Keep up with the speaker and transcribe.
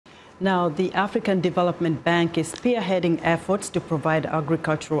Now, the African Development Bank is spearheading efforts to provide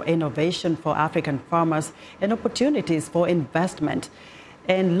agricultural innovation for African farmers and opportunities for investment.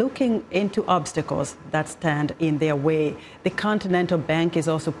 And looking into obstacles that stand in their way, the Continental Bank is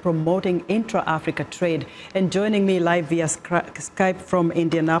also promoting intra-Africa trade. And joining me live via Skype from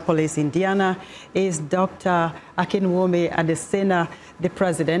Indianapolis, Indiana, is Dr. Akinwumi Adesina, the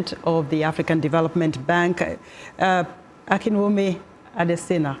president of the African Development Bank. Akinwumi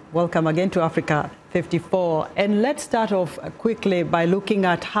Adesina, welcome again to Africa 54. And let's start off quickly by looking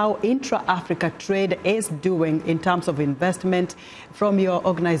at how intra-Africa trade is doing in terms of investment from your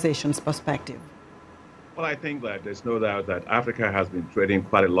organization's perspective. Well, I think that there's no doubt that Africa has been trading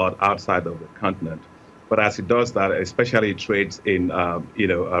quite a lot outside of the continent. But as it does that, especially trades in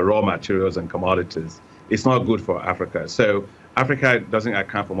raw materials and commodities, it's not good for Africa. So Africa doesn't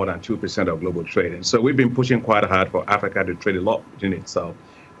account for more than 2% of global trade. And so we've been pushing quite hard for Africa to trade a lot within itself.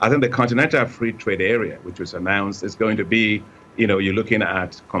 I think the Continental Free Trade Area, which was announced, is going to be, you're looking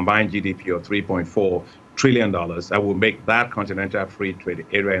at combined GDP of $3.4 trillion. That will make that Continental Free Trade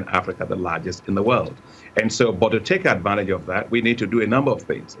Area in Africa the largest in the world. And so, but to take advantage of that, we need to do a number of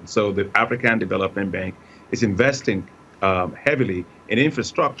things. And so the African Development Bank is investing heavily in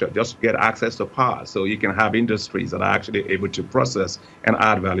infrastructure just to get access to power so you can have industries that are actually able to process and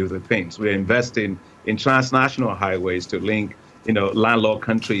add value to things. We're investing in transnational highways to link landlocked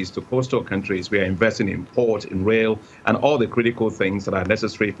countries to coastal countries. We are investing in ports, in rail, and all the critical things that are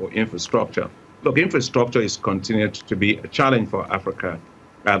necessary for infrastructure. Look, infrastructure is continued to be a challenge for Africa.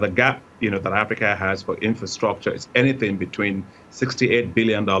 The gap that Africa has for infrastructure is anything between $68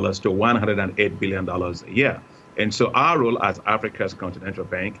 billion to $108 billion a year. And so our role as Africa's Continental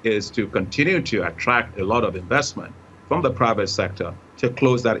Bank is to continue to attract a lot of investment from the private sector to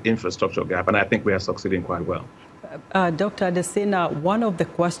close that infrastructure gap. And I think we are succeeding quite well. Dr. Adesina, one of the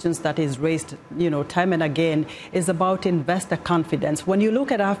questions that is raised, time and again is about investor confidence. When you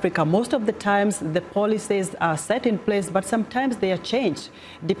look at Africa, most of the times the policies are set in place, but sometimes they are changed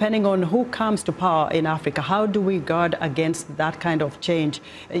depending on who comes to power in Africa. How do we guard against that kind of change?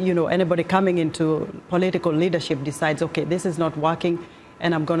 Anybody coming into political leadership decides, okay, this is not working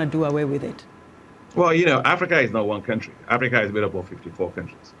and I'm going to do away with it. Well, Africa is not one country. Africa is made up of 54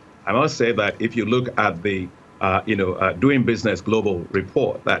 countries. I must say that if you look at the Doing Business Global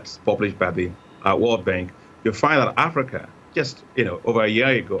report that's published by the World Bank, you'll find that Africa, just over a year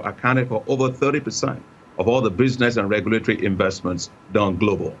ago, accounted for over 30% of all the business and regulatory investments done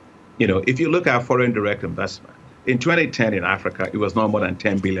global. If you look at foreign direct investment, in 2010 in Africa, it was no more than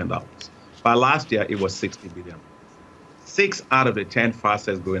 $10 billion. By last year, it was $60 billion. 6 out of the 10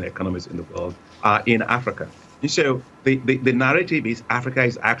 fastest growing economies in the world are in Africa. And so the narrative is Africa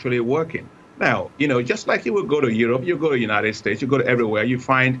is actually working. Now, just like you would go to Europe, you go to the United States, you go to everywhere, you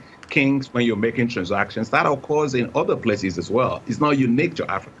find kinks when you're making transactions. That occurs in other places as well. It's not unique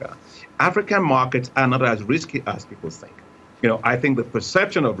to Africa. African markets are not as risky as people think. I think the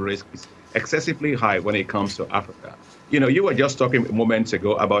perception of risk is excessively high when it comes to Africa. You were just talking moments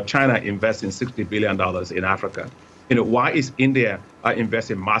ago about China investing $60 billion in Africa. Why is India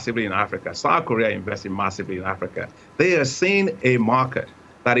investing massively in Africa? South Korea investing massively in Africa. They are seeing a market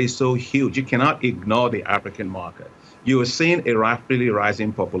that is so huge. You cannot ignore the African market. You are seeing a rapidly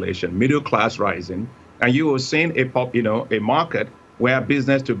rising population, middle class rising, and you are seeing a market where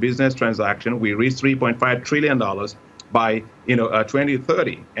business-to-business transaction will reach $3.5 trillion by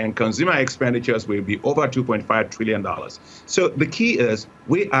 2030, and consumer expenditures will be over $2.5 trillion. So the key is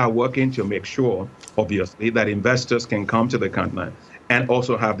we are working to make sure, obviously, that investors can come to the continent and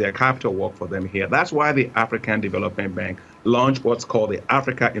also have their capital work for them here. That's why the African Development Bank launched what's called the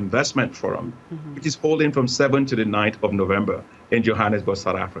Africa Investment Forum, which is holding from 7th to the 9th of November in Johannesburg,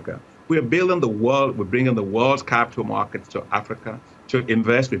 South Africa. We're building the world, we're bringing the world's capital markets to Africa to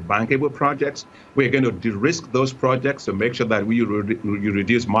invest with bankable projects. We're going to de-risk those projects to make sure that you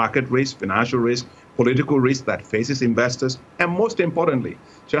reduce market risk, financial risk, political risk that faces investors, and most importantly,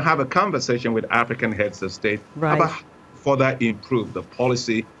 to have a conversation with African heads of state about further improve the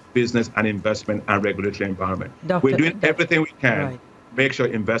policy, business and investment and regulatory environment. We're doing everything we can to make sure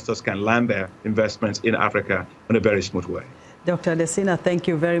investors can land their investments in Africa in a very smooth way. Dr. Adesina, thank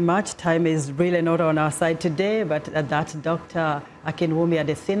you very much. Time is really not on our side today, but that's Dr. Akinwumi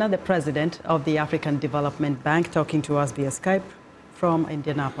Adesina, the president of the African Development Bank, talking to us via Skype from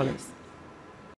Indianapolis.